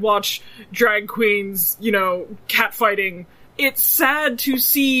when they could watch drag queens, you know, catfighting. It's sad to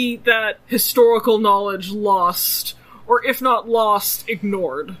see that historical knowledge lost, or if not lost,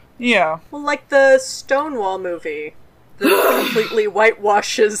 ignored. Yeah. Well, like the Stonewall movie that completely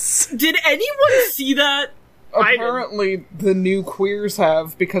whitewashes. Did anyone see that? I didn't. Apparently, the new queers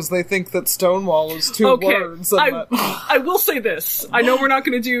have, because they think that Stonewall is two words. And I will say this. I know we're not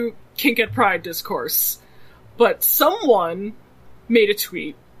going to do kink at Pride discourse, but someone made a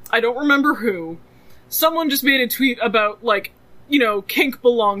tweet. I don't remember who. Someone just made a tweet about, like, you know, kink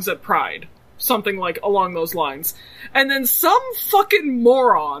belongs at Pride. Something like along those lines. And then some fucking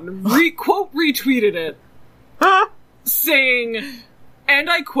moron quote retweeted it, saying, and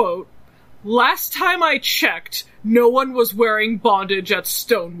I quote, "Last time I checked, no one was wearing bondage at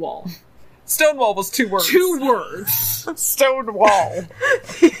Stonewall." Stonewall was 2 words. 2 words. Stonewall.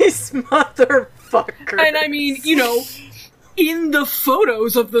 These motherfuckers. And I mean, you know, in the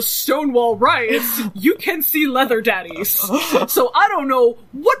photos of the Stonewall riots, you can see leather daddies. So I don't know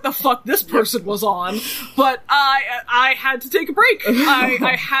what the fuck this person was on, but I had to take a break.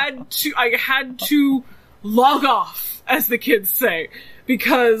 I had to log off, as the kids say,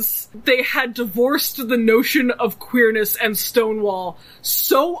 because they had divorced the notion of queerness and Stonewall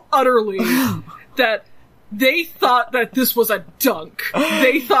so utterly that they thought that this was a dunk.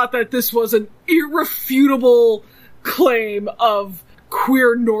 They thought that this was an irrefutable claim of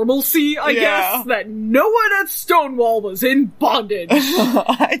queer normalcy, I guess, that no one at Stonewall was in bondage.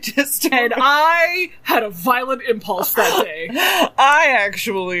 And I had a violent impulse that day. I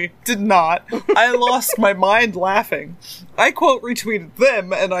actually did not. I lost my mind laughing. I quote retweeted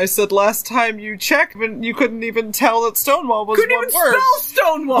them, and I said, last time you checked, you couldn't even tell that Stonewall was Couldn't one even word. spell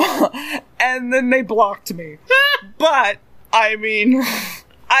Stonewall! And then they blocked me. But, I mean,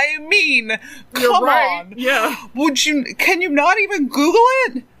 You're come right. on. Yeah. Can you not even Google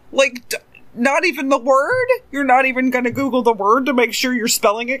it? Like, not even the word? You're not even gonna Google the word to make sure you're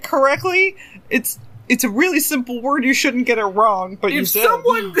spelling it correctly? It's a really simple word, you shouldn't get it wrong, but you If did.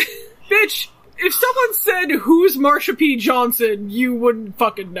 someone, bitch, if someone said, who's Marsha P. Johnson, you wouldn't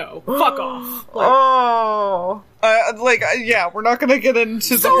fucking know. Fuck off. Like, yeah, we're not gonna get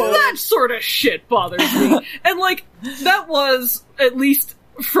into the so whole... that sort of shit bothers me. And, like, that was, at least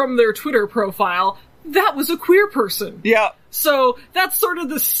from their Twitter profile, that was a queer person. Yeah. So, that's sort of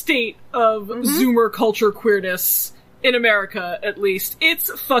the state of Zoomer culture queerness in America, at least.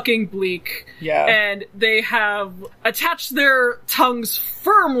 It's fucking bleak. Yeah. And they have attached their tongues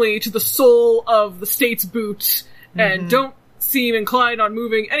firmly to the sole of the state's boot and don't seem inclined on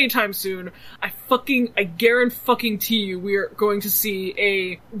moving anytime soon. I guarantee you we are going to see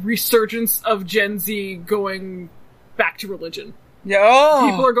a resurgence of Gen Z going back to religion. Yeah. Oh.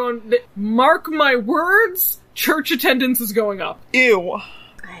 People are going, mark my words, church attendance is going up. Ew.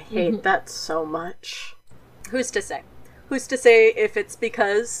 I hate that so much. Who's to say? Who's to say if it's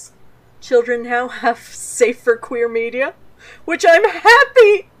because children now have safer queer media? Which I'm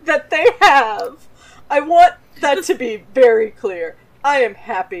happy that they have. I want that to be very clear. I am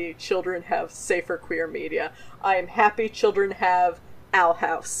happy children have safer queer media. I am happy children have Owl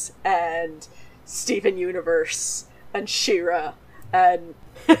House and Steven Universe and She-Ra and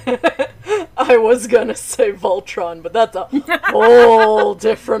I was gonna say Voltron, but that's a whole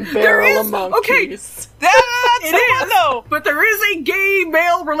different barrel of monkeys. Okay, That's the one, though. but there is a gay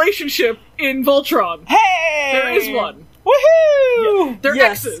male relationship in Voltron. Hey! There is one. Woohoo! They're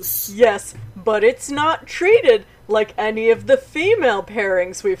Yes, exes. yes, but it's not treated like any of the female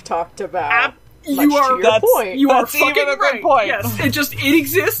pairings we've talked about. Much You are to your point. You are That's even fucking a good right. point. Yes, it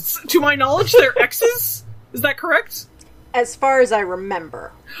exists. To my knowledge, they're exes. Is that correct? As far as I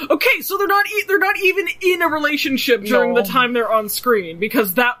remember. Okay, so they're not even in a relationship during No. the time they're on screen,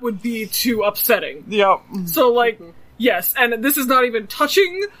 because that would be too upsetting. Yep. So, like, yes, and this is not even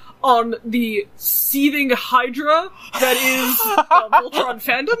touching on the seething hydra that is Voltron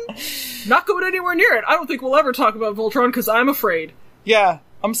fandom. Not going anywhere near it. I don't think we'll ever talk about Voltron, because I'm afraid. Yeah,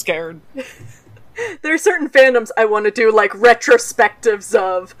 I'm scared. There are certain fandoms I want to do, like, retrospectives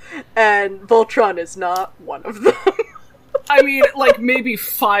of, and Voltron is not one of them. I mean, like, maybe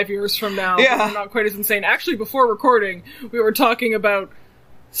 5 years from now, Yeah. but I'm not quite as insane. Actually, before recording, we were talking about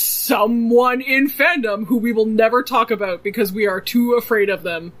someone in fandom who we will never talk about because we are too afraid of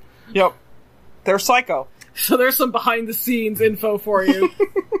them. Yep. They're psycho. So there's some behind-the-scenes info for you.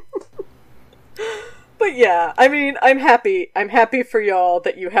 But yeah, I mean, I'm happy. I'm happy for y'all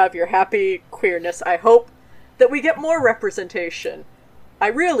that you have your happy queerness. I hope that we get more representation. I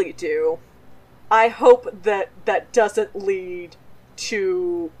really do. I hope that that doesn't lead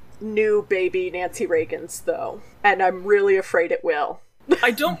to new baby Nancy Reagans, though. And I'm really afraid it will.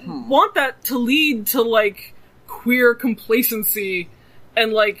 I don't want that to lead to, like, queer complacency,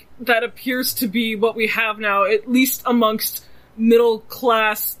 and, like, that appears to be what we have now, at least amongst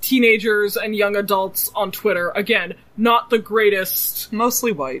middle-class teenagers and young adults on Twitter. Again, not the greatest,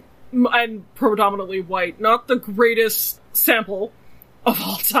 Mostly white. and predominantly white, not the greatest sample of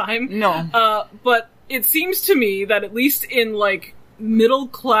all time. No. But it seems to me that at least in, like,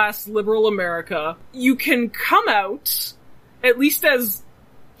 middle-class liberal America, you can come out, at least as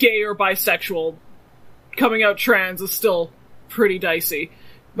gay or bisexual. Coming out trans is still pretty dicey.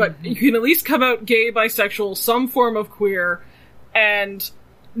 But you can at least come out gay, bisexual, some form of queer, and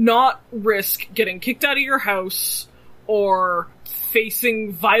not risk getting kicked out of your house or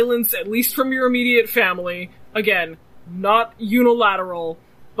facing violence, at least from your immediate family. Again, not unilateral,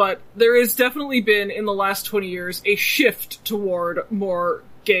 but there has definitely been, in the last 20 years, a shift toward more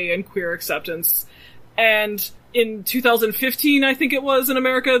gay and queer acceptance. And in 2015, I think it was, in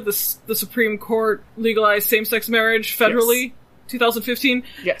America, the Supreme Court legalized same-sex marriage federally. Yes. 2015.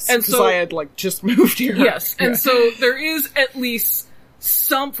 Yes, and because so I had, like, just moved here. yes, and Yeah. so there is at least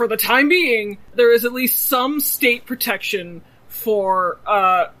some, for the time being, there is at least some state protection for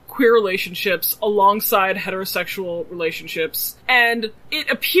queer relationships alongside heterosexual relationships. And it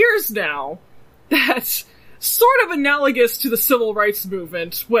appears now that, sort of analogous to the civil rights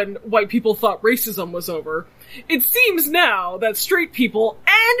movement when white people thought racism was over, it seems now that straight people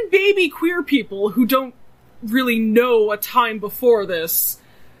and baby queer people who don't really know a time before this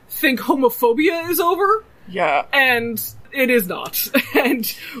think homophobia is over. Yeah. And it is not.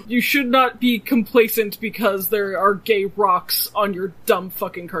 And you should not be complacent because there are gay rocks on your dumb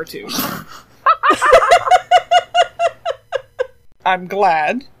fucking cartoon. I'm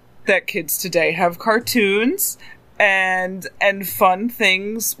glad that kids today have cartoons and fun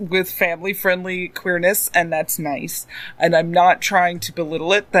things with family-friendly queerness, and that's nice. And I'm not trying to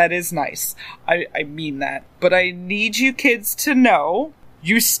belittle it. That is nice. I mean that. But I need you kids to know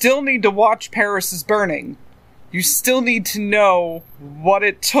you still need to watch Paris is Burning. You still need to know what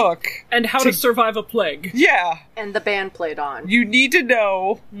it took. And how to survive a plague. Yeah. And the band played on. You need to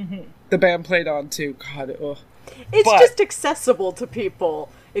know. The band played on too. God, ugh. It's But- just accessible to people.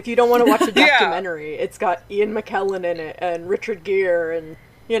 If you don't want to watch a Yeah. documentary, it's got Ian McKellen in it and Richard Gere and,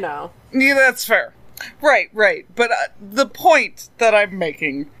 you know. Yeah, that's fair. Right. But the point that I'm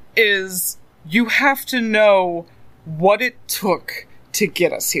making is you have to know what it took to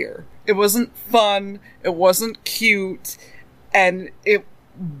get us here. It wasn't fun, it wasn't cute, and it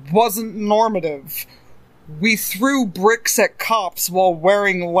wasn't normative. We threw bricks at cops while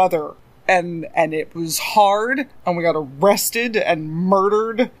wearing leather. And it was hard, and we got arrested and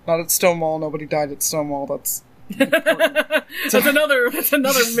murdered. Not at Stonewall, nobody died at Stonewall, that's... That's another myth.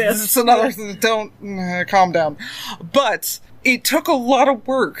 It's another... Don't... calm down. But it took a lot of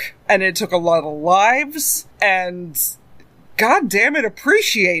work, and it took a lot of lives, and God damn it,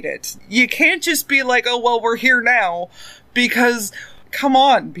 appreciate it. You can't just be like, oh, well, we're here now, because, come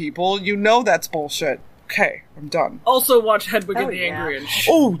on, people, you know that's bullshit. Okay, I'm done. Also watch Hedwig and the yeah. Angry Inch.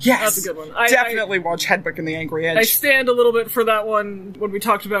 Oh, yes! That's a good one. Definitely watch Hedwig and the Angry Inch. I stand a little bit for that one when we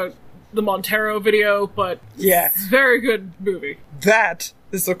talked about the Montero video, but yeah. it's a very good movie. That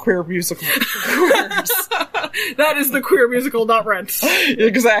is a queer musical. That is the queer musical, not Rent.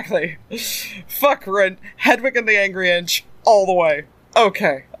 Exactly. Fuck Rent. Hedwig and the Angry Inch, all the way.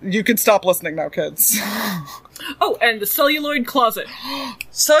 Okay, you can stop listening now, kids. Oh, and the Celluloid Closet.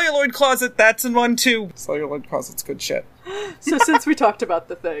 Celluloid Closet, that's in one too. Celluloid Closet's good shit. So since we talked about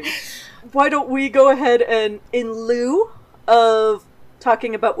the thing, why don't we go ahead and, in lieu of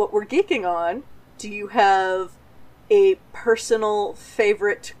talking about what we're geeking on, do you have a personal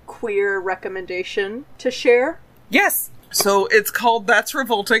favorite queer recommendation to share? Yes! So it's called That's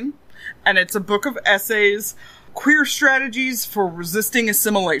Revolting, and it's a book of essays, Queer Strategies for Resisting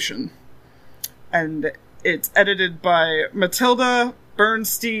Assimilation. And it's edited by Matilda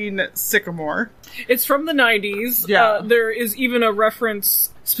Bernstein Sycamore. It's from the 90s. Yeah. There is even a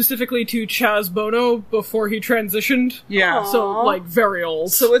reference specifically to Chaz Bono before he transitioned. Yeah. Aww. So, like, very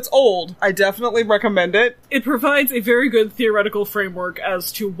old. So it's old. I definitely recommend it. It provides a very good theoretical framework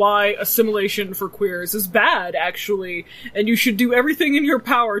as to why assimilation for queers is bad, actually, and you should do everything in your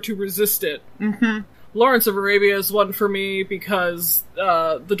power to resist it. Mm-hmm. Lawrence of Arabia is one for me because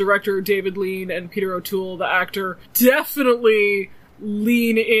the director David Lean and Peter O'Toole, the actor, definitely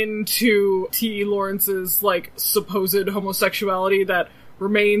lean into T.E. Lawrence's, like, supposed homosexuality that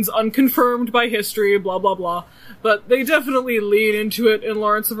remains unconfirmed by history, blah blah blah. But they definitely lean into it in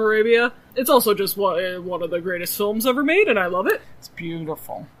Lawrence of Arabia. It's also just one of the greatest films ever made, and I love it. It's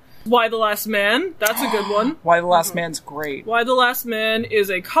beautiful. Why the Last Man? That's a good one. Why the Last Man's great. Why the Last Man is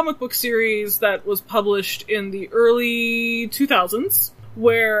a comic book series that was published in the early 2000s,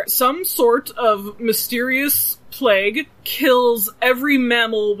 where some sort of mysterious plague kills every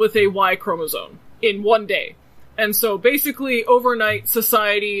mammal with a Y chromosome in one day. And so basically, overnight,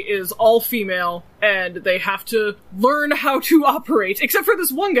 society is all female, and they have to learn how to operate, except for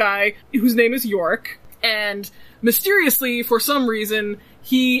this one guy, whose name is Yorick, and mysteriously, for some reason,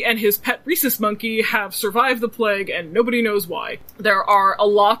 he and his pet rhesus monkey have survived the plague, and nobody knows why. There are a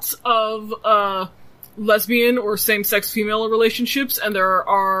lot of, lesbian or same-sex female relationships, and there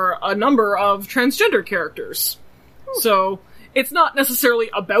are a number of transgender characters. So, it's not necessarily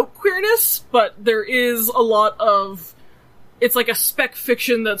about queerness, but there is a lot of... It's like a spec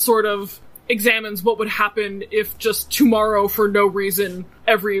fiction that sort of examines what would happen if just tomorrow, for no reason,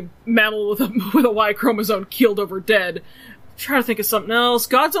 every mammal with a Y chromosome keeled over dead. I'm trying to think of something else.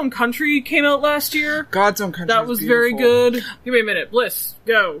 God's Own Country came out last year. God's Own Country That was very good. Give me a minute. Bliss,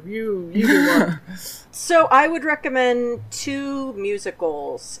 go. You do one. So I would recommend 2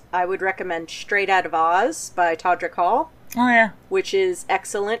 musicals. I would recommend Straight Out of Oz by Todrick Hall. Oh, yeah. Which is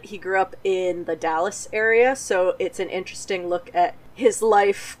excellent. He grew up in the Dallas area, so it's an interesting look at his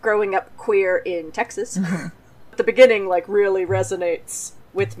life growing up queer in Texas. The beginning, like, really resonates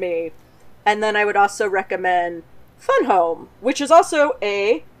with me. And then I would also recommend Fun Home, which is also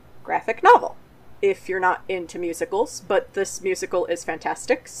a graphic novel, if you're not into musicals, but this musical is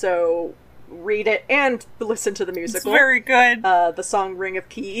fantastic, so read it and listen to the musical. It's very good. The song Ring of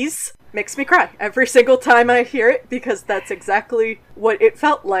Keys makes me cry every single time I hear it, because that's exactly what it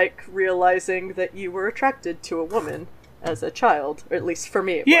felt like, realizing that you were attracted to a woman as a child, or at least for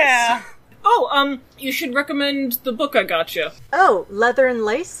me it was. Oh, you should recommend the book I got you. Oh, Leather and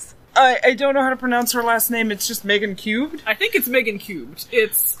Lace? I don't know how to pronounce her last name, it's just Megan Cubed? I think it's Megan Cubed.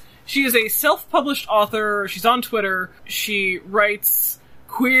 She is a self-published author, she's on Twitter, she writes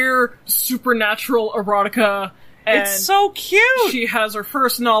queer, supernatural erotica, and it's so cute! She has her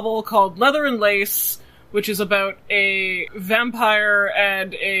first novel called Leather and Lace, which is about a vampire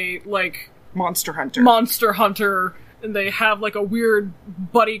and a, like... Monster hunter. And they have, like, a weird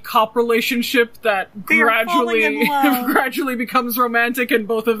buddy cop relationship that gradually becomes romantic, and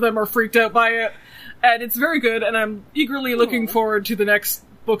both of them are freaked out by it. And it's very good, and I'm eagerly looking forward to the next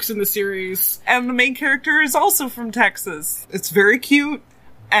books in the series. And the main character is also from Texas. It's very cute,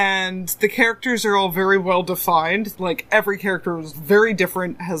 and the characters are all very well defined. Like, every character is very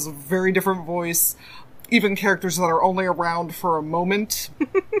different, has a very different voice, even characters that are only around for a moment.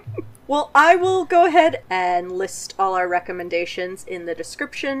 Well, I will go ahead and list all our recommendations in the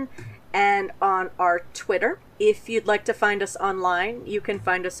description and on our Twitter. If you'd like to find us online, you can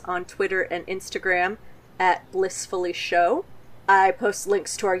find us on Twitter and Instagram at Blissfully Show. I post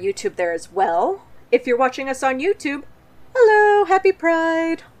links to our YouTube there as well. If you're watching us on YouTube, hello, happy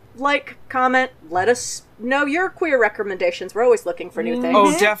Pride. Like, comment, let us know your queer recommendations. We're always looking for new things.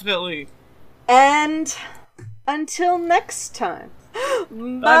 Oh, definitely. And until next time.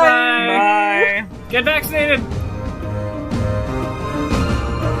 Bye-bye. Bye. Get vaccinated!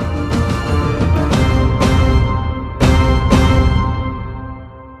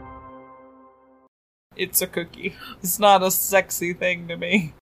 It's a cookie. It's not a sexy thing to me.